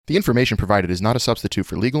The information provided is not a substitute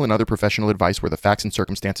for legal and other professional advice where the facts and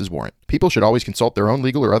circumstances warrant. People should always consult their own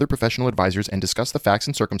legal or other professional advisors and discuss the facts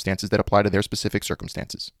and circumstances that apply to their specific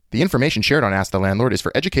circumstances. The information shared on Ask the Landlord is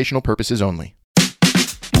for educational purposes only.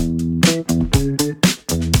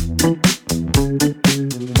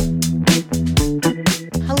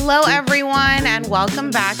 Hello, everyone, and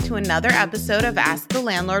welcome back to another episode of Ask the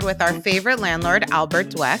Landlord with our favorite landlord, Albert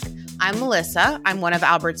Dweck. I'm Melissa. I'm one of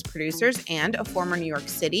Albert's producers and a former New York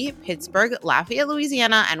City, Pittsburgh, Lafayette,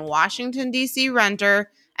 Louisiana, and Washington, D.C. renter.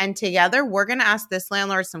 And together, we're going to ask this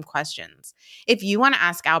landlord some questions. If you want to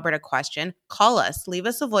ask Albert a question, call us. Leave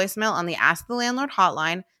us a voicemail on the Ask the Landlord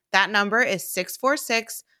hotline. That number is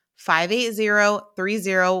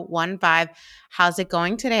 646-580-3015. How's it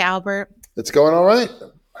going today, Albert? It's going all right.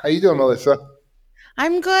 How you doing, Melissa?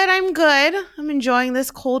 I'm good. I'm enjoying this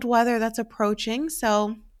cold weather that's approaching,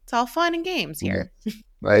 so it's all fun and games here.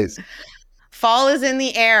 Nice. Fall is in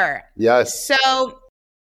the air. Yes. So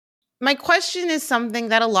my question is something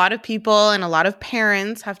that a lot of people and a lot of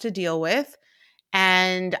parents have to deal with,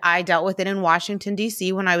 and I dealt with it in Washington,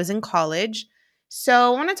 D.C. when I was in college.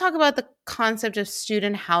 So I want to talk about the concept of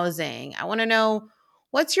student housing. I want to know,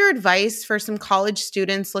 what's your advice for some college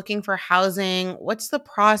students looking for housing? What's the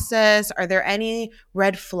process? Are there any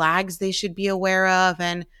red flags they should be aware of?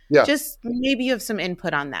 And just maybe you have some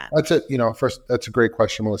input on that. That's it. First, that's a great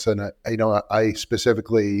question, Melissa. And I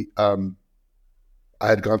specifically, I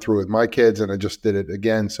had gone through it with my kids, and I just did it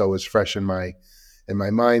again, so it was fresh in my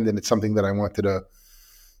mind, and it's something that I wanted to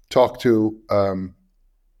talk to the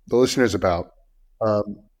listeners about.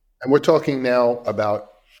 And we're talking now about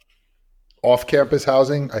off-campus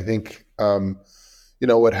housing. I think,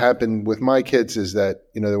 what happened with my kids is that,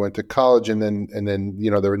 they went to college and then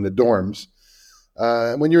they're in the dorms.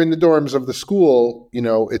 When you're in the dorms of the school,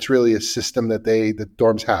 it's really a system that the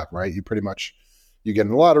dorms have, right? You pretty much, you get in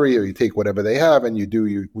the lottery or you take whatever they have and you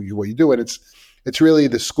do what you do. And it's really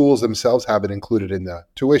the schools themselves have it included in the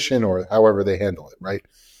tuition or however they handle it, right?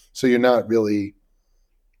 So you're not really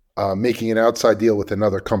making an outside deal with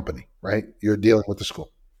another company, right? You're dealing with the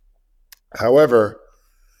school. However,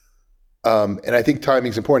 and I think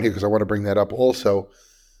timing is important here because I want to bring that up also.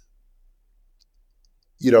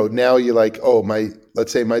 Now you're like,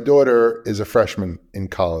 let's say my daughter is a freshman in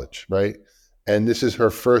college, right? And this is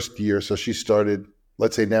her first year. So she started,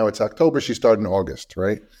 let's say now it's October, she started in August,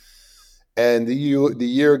 right? And the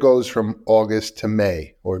year goes from August to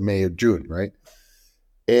May or June, right?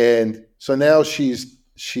 And so now she's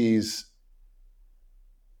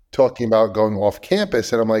talking about going off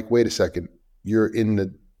campus. And I'm like, wait a second, you're in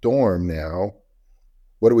the dorm now.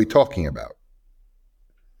 What are we talking about?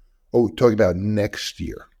 Oh, talking about next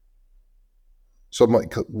year. So I'm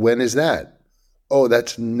like, when is that? Oh,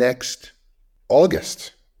 that's next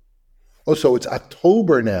August. Oh, so it's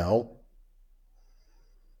October now.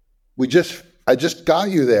 I just got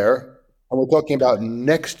you there, and we're talking about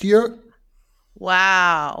next year.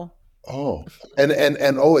 Wow. Oh, and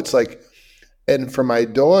it's like, and for my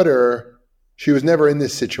daughter, she was never in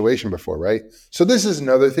this situation before, right? So this is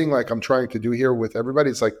another thing like I'm trying to do here with everybody.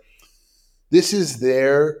 It's like, this is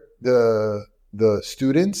the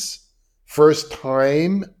students' first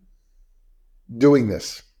time doing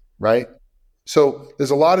this, right? So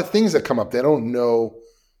there's a lot of things that come up. They don't know,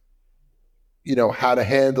 how to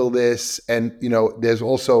handle this. And, there's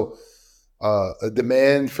also a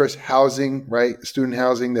demand for housing, right? Student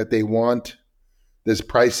housing that they want. There's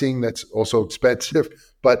pricing that's also expensive,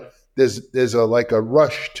 but there's a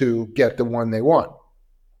rush to get the one they want.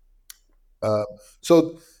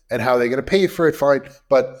 And how they're going to pay for it, fine.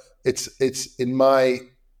 But it's in my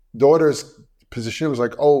daughter's position. It was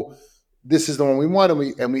like, oh, this is the one we want,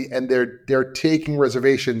 and they're taking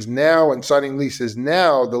reservations now and signing leases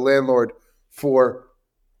now. The landlord for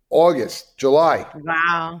August, July.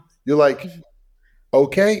 Wow. You're like,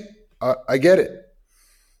 okay, I get it.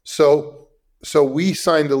 So we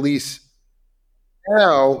signed the lease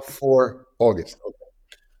now for August. Okay.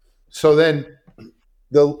 So then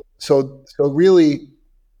so really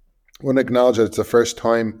I want to acknowledge that it's the first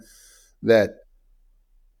time that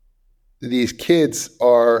these kids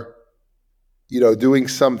are, doing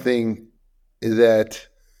something that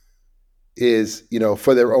is,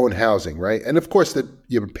 for their own housing, right? And of course that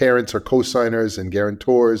your parents are co-signers and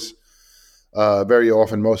guarantors very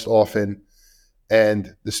often, most often.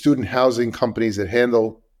 And the student housing companies that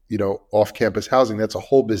handle, off-campus housing, that's a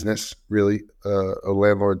whole business, really, a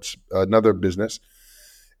landlord's another business.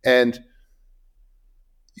 And,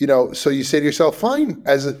 so you say to yourself, fine,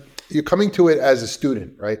 you're coming to it as a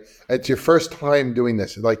student, right? It's your first time doing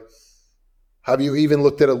this. Like, have you even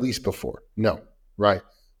looked at a lease before? No, right?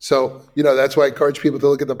 So, that's why I encourage people to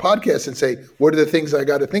look at the podcast and say, what are the things I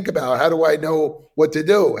got to think about? How do I know what to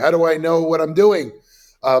do? How do I know what I'm doing?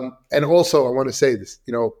 And also, I want to say this,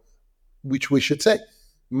 which we should say,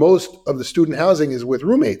 most of the student housing is with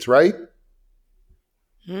roommates, right?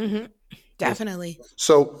 Mm-hmm. Definitely.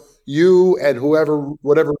 So you and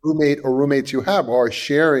whatever roommate or roommates you have are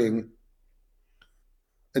sharing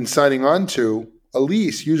and signing on to a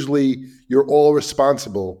lease. Usually you're all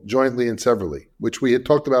responsible jointly and severally, which we had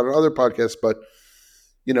talked about on other podcasts, but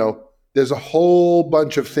there's a whole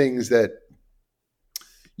bunch of things that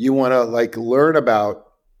you want to learn about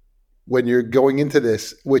when you're going into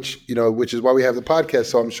this, which is why we have the podcast.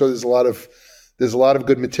 So I'm sure there's a lot of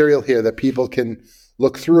good material here that people can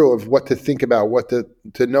look through of what to think about, what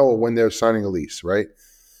to know when they're signing a lease, right?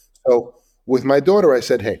 So with my daughter, I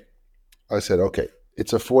said, okay,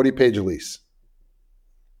 it's a 40-page lease.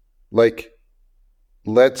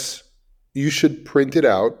 You should print it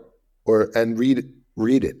out and read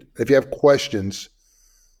it. If you have questions,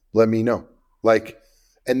 let me know.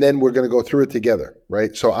 And then we're going to go through it together,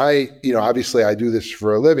 right? So obviously I do this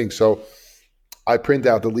for a living, so I print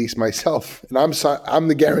out the lease myself, and I'm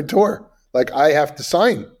the guarantor. I have to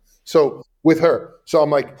sign. So with her, so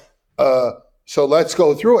I'm like, so let's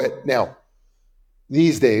go through it now.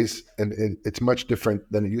 These days, and it's much different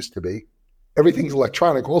than it used to be. Everything's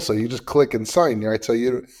electronic. Also, you just click and sign, right? So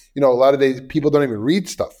a lot of days people don't even read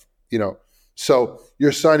stuff, So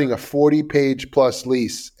you're signing a 40-page plus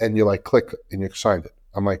lease, and you click and you signed it.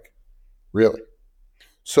 I'm like, really?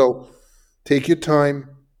 So take your time,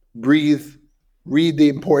 breathe, read the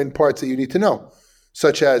important parts that you need to know,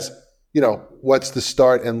 such as, what's the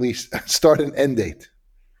start and end date?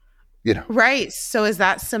 Right. So is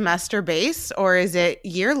that semester based or is it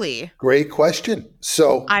yearly? Great question.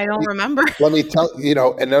 So I don't remember. Let me tell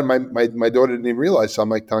and then my daughter didn't even realize. So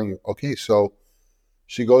I'm telling you, okay, so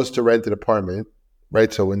she goes to rent an apartment,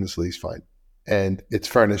 right? So in this lease, fine. And it's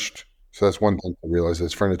furnished. So that's one thing to realize,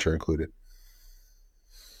 there's furniture included.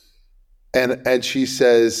 And she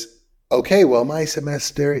says, okay, well, my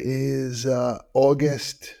semester is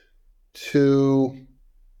August to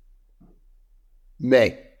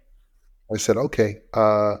May. I said, okay,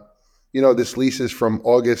 this lease is from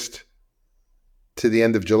August to the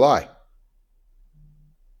end of July.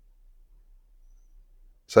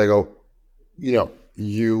 So I go,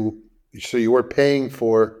 you were paying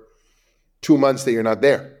for 2 months that you're not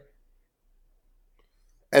there.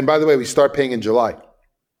 And by the way, we start paying in July.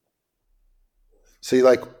 So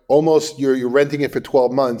you're renting it for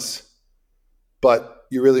 12 months, but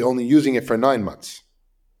you're really only using it for 9 months.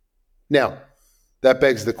 Now, that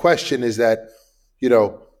begs the question is that,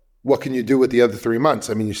 what can you do with the other 3 months?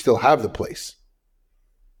 I mean, you still have the place.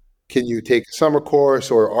 Can you take a summer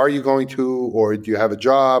course, or are you going to, or do you have a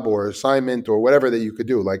job or assignment or whatever that you could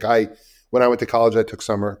do? When I went to college, I took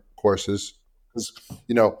summer courses because,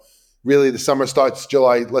 really the summer starts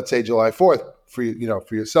let's say July 4th for you,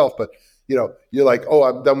 for yourself. But, you're like, oh,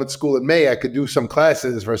 I'm done with school in May. I could do some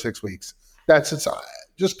classes for 6 weeks.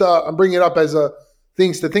 I'm bringing it up as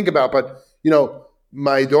things to think about. But,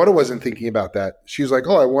 my daughter wasn't thinking about that. She was like,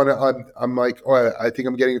 oh, I'm like, oh, I think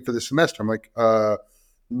I'm getting it for the semester. I'm like,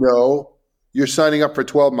 no, you're signing up for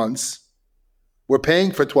 12 months. We're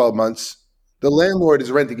paying for 12 months. The landlord is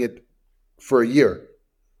renting it for a year,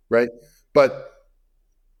 right? But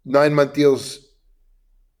 9-month deals,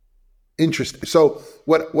 interesting. So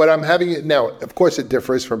what I'm having it now, of course, it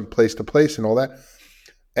differs from place to place and all that.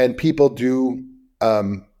 And people do,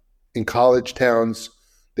 in college towns,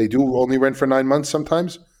 they do only rent for 9 months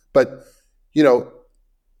sometimes, but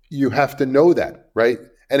you have to know that, right?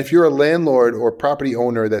 And if you're a landlord or property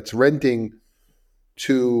owner that's renting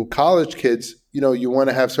to college kids, you want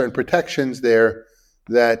to have certain protections there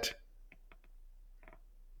that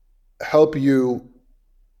help you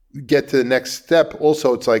get to the next step.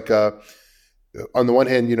 Also, it's on the one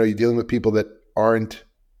hand, you're dealing with people that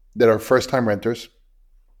are first-time renters,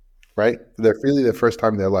 right? They're really the first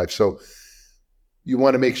time in their life. So you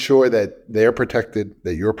want to make sure that they're protected,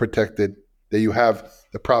 that you're protected, that you have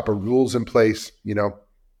the proper rules in place,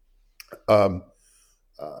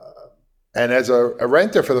 and as a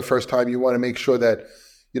renter for the first time, you want to make sure that,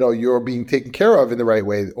 you're being taken care of in the right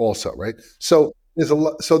way also, right? So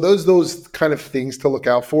those kind of things to look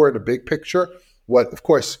out for in the big picture. What, of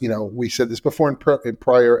course, we said this before in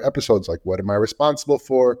prior episodes, what am I responsible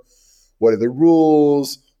for? What are the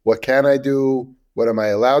rules? What can I do? What am I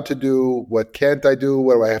allowed to do? What can't I do?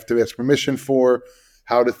 What do I have to ask permission for?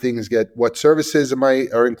 How do things what services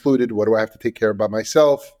are included? What do I have to take care of by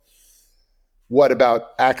myself? What about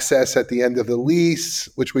access at the end of the lease,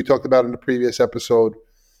 which we talked about in the previous episode?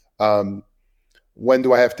 when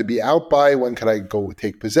do I have to be out by? When can I go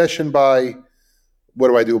take possession by? What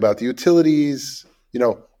do I do about the utilities?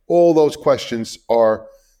 All those questions are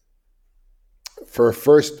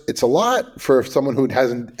it's a lot for someone who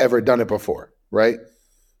hasn't ever done it before, right?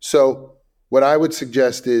 So what I would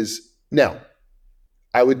suggest is, now,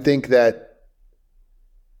 I would think that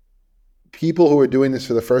people who are doing this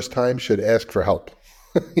for the first time should ask for help,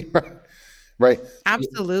 right?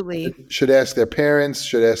 Absolutely. Should ask their parents,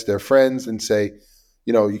 should ask their friends and say,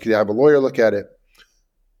 you could have a lawyer look at it.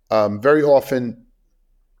 Very often,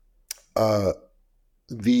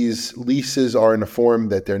 these leases are in a form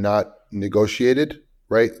that they're not negotiated,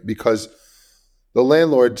 right? Because the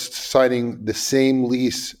landlord's signing the same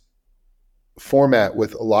lease format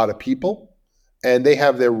with a lot of people, and they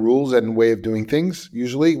have their rules and way of doing things.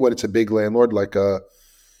 Usually when it's a big landlord, like a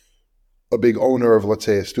big owner of, let's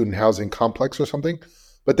say, a student housing complex or something.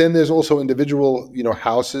 But then there's also individual,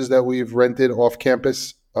 houses that we've rented off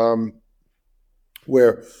campus,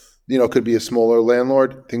 where, it could be a smaller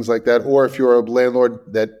landlord, things like that. Or if you're a landlord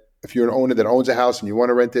if you're an owner that owns a house and you want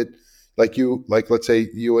to rent it, let's say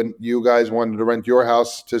you guys wanted to rent your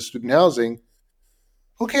house to student housing.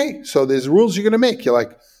 Okay, so there's rules you're going to make. You're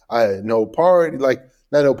like, no party, not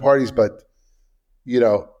no parties, but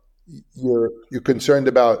you're concerned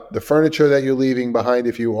about the furniture that you're leaving behind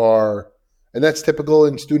if you are, and that's typical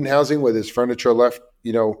in student housing where there's furniture left,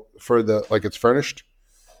 for it's furnished.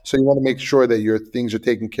 So you want to make sure that your things are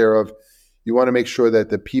taken care of. You want to make sure that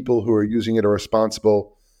the people who are using it are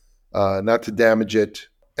responsible, not to damage it.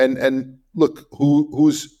 And look,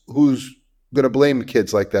 who's going to blame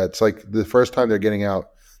kids like that? It's like the first time they're getting out,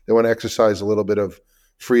 they want to exercise a little bit of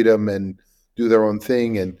freedom and do their own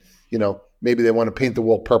thing. And, maybe they want to paint the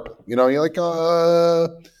wall purple. You're like,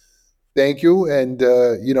 thank you. And,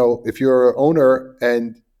 if you're an owner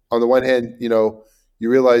and on the one hand, you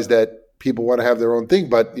realize that people want to have their own thing,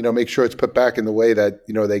 but, make sure it's put back in the way that,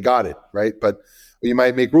 they got it, right? But you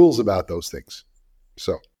might make rules about those things.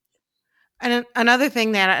 So. And another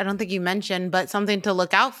thing that I don't think you mentioned, but something to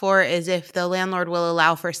look out for is if the landlord will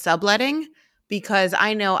allow for subletting, because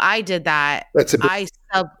I know I did that. That's I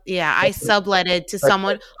subletted to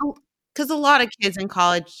someone, because a lot of kids in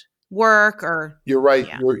college work or. You're right.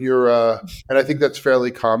 Yeah. You're and I think that's fairly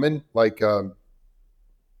common.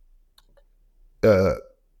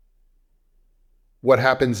 What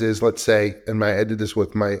happens is, let's say, and I did this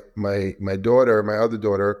with my daughter, my other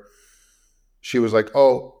daughter. She was like,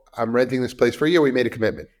 "Oh, I'm renting this place for a year." We made a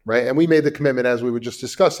commitment, right? And we made the commitment, as we were just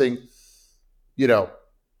discussing,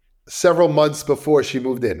 several months before she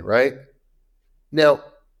moved in, right? Now,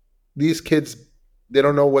 these kids, they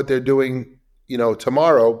don't know what they're doing,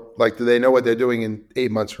 tomorrow. Do they know what they're doing in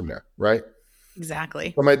 8 months from now, right?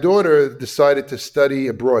 Exactly. So my daughter decided to study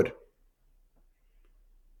abroad,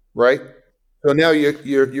 right? So now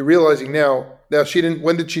you're realizing now she didn't.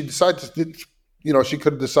 When did she decide to? She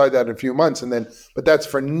could have decided that in a few months, but that's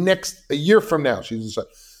for a year from now.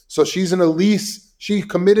 So she's in a lease. She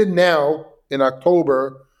committed now in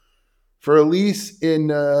October for a lease in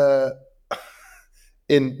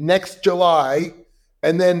next July,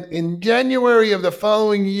 and then in January of the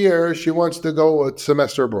following year, she wants to go a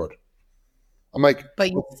semester abroad. I'm like,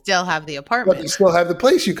 but you still have the apartment. But you still have the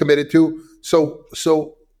place you committed to. So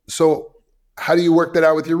how do you work that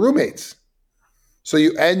out with your roommates? So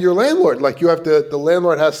and your landlord, the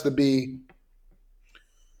landlord has to be,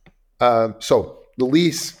 so the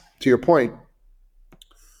lease, to your point,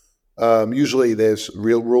 usually there's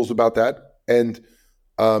real rules about that. And,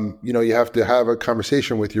 you have to have a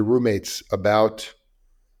conversation with your roommates about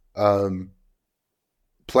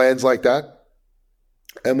plans like that,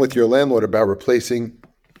 and with your landlord about replacing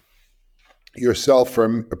yourself for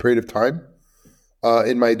a period of time.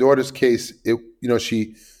 In my daughter's case,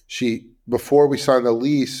 she before we signed the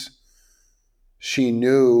lease, she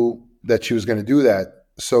knew that she was going to do that.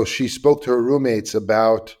 So she spoke to her roommates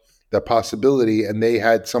about the possibility, and they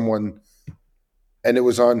had someone, and it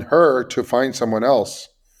was on her to find someone else.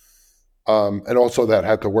 And also that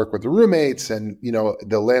had to work with the roommates, and,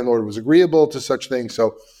 the landlord was agreeable to such things.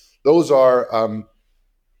 So those are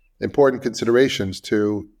important considerations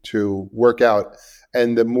to work out.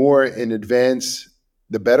 And the more in advance,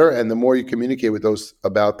 the better. And the more you communicate with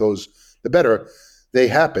about those, the better. They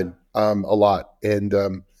happen a lot. And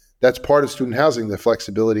that's part of student housing, the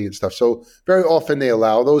flexibility and stuff. So very often they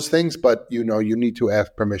allow those things, but you need to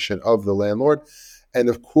ask permission of the landlord. And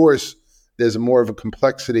of course, there's more of a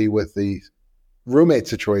complexity with the roommate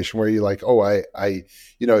situation where you're like, oh,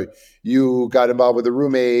 you got involved with a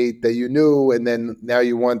roommate that you knew, and then now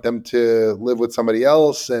you want them to live with somebody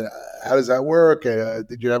else. And how does that work?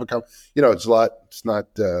 Did you have it's a lot. It's not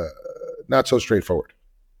not so straightforward.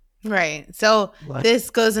 Right. So this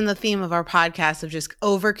goes in the theme of our podcast of just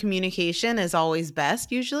over communication is always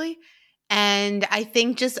best usually. And I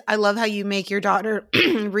think I love how you make your daughter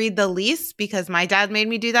read the lease, because my dad made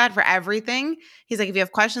me do that for everything. He's like, if you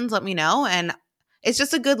have questions, let me know. And it's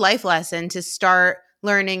just a good life lesson to start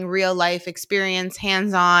learning real life experience,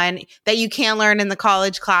 hands-on, that you can't learn in the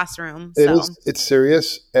college classroom. It's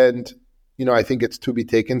serious. And, I think it's to be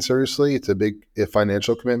taken seriously. It's a big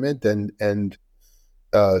financial commitment. And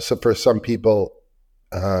so for some people,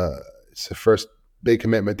 it's the first big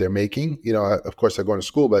commitment they're making. Of course they're going to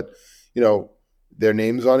school, but their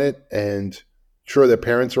names on it, and sure, their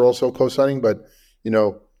parents are also co-signing, but,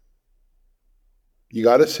 you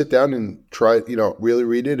got to sit down and try, really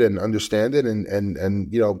read it and understand it and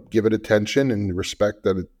give it attention and respect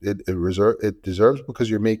that it deserves, because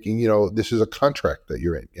you're making, this is a contract that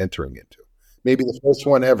you're entering into. Maybe the first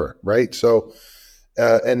one ever, right? So,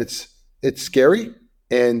 and it's scary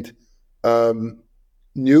and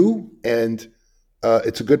new, and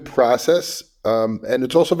it's a good process. And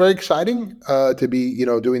it's also very exciting to be,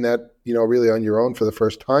 doing that, really on your own for the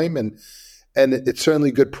first time. And it's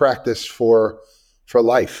certainly good practice for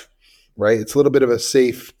life, right? It's a little bit of a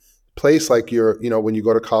safe place. Like when you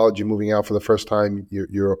go to college, you're moving out for the first time,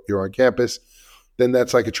 you're on campus. Then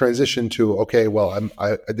that's like a transition to, okay, well,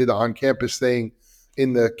 I did the on-campus thing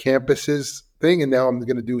in the campuses thing, and now I'm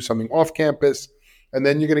going to do something off campus. And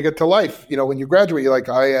then you're going to get to life. When you graduate, you're like,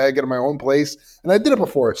 I get my own place, and I did it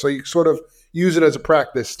before. So you sort of use it as a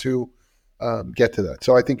practice to get to that.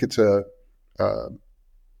 So I think it's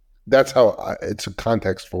that's how it's a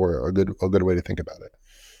context for a good way to think about it.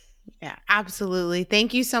 Yeah, absolutely.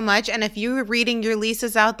 Thank you so much. And if you're reading your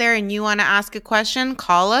leases out there and you want to ask a question,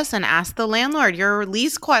 call us and ask the landlord your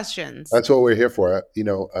lease questions. That's what we're here for.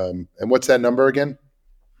 And what's that number again?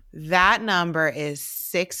 That number is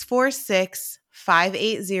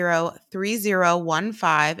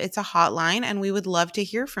 646-580-3015. It's a hotline, and we would love to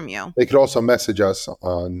hear from you. They could also message us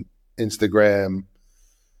on Instagram,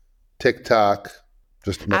 TikTok.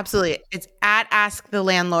 Absolutely. It's at Ask the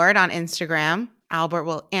Landlord on Instagram. Albert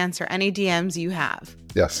will answer any DMs you have.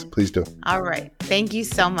 Yes, please do. All right. Thank you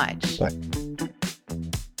so much. Bye.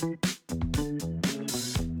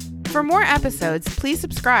 For more episodes, please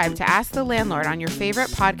subscribe to Ask the Landlord on your favorite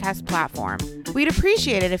podcast platform. We'd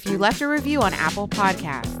appreciate it if you left a review on Apple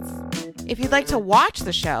Podcasts. If you'd like to watch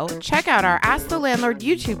the show, check out our Ask the Landlord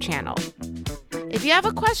YouTube channel. If you have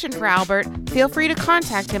a question for Albert, feel free to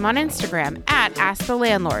contact him on Instagram at Ask the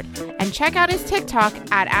Landlord, and check out his TikTok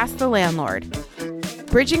at Ask the Landlord.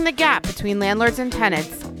 Bridging the gap between landlords and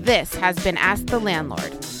tenants, this has been Ask the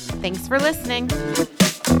Landlord. Thanks for listening.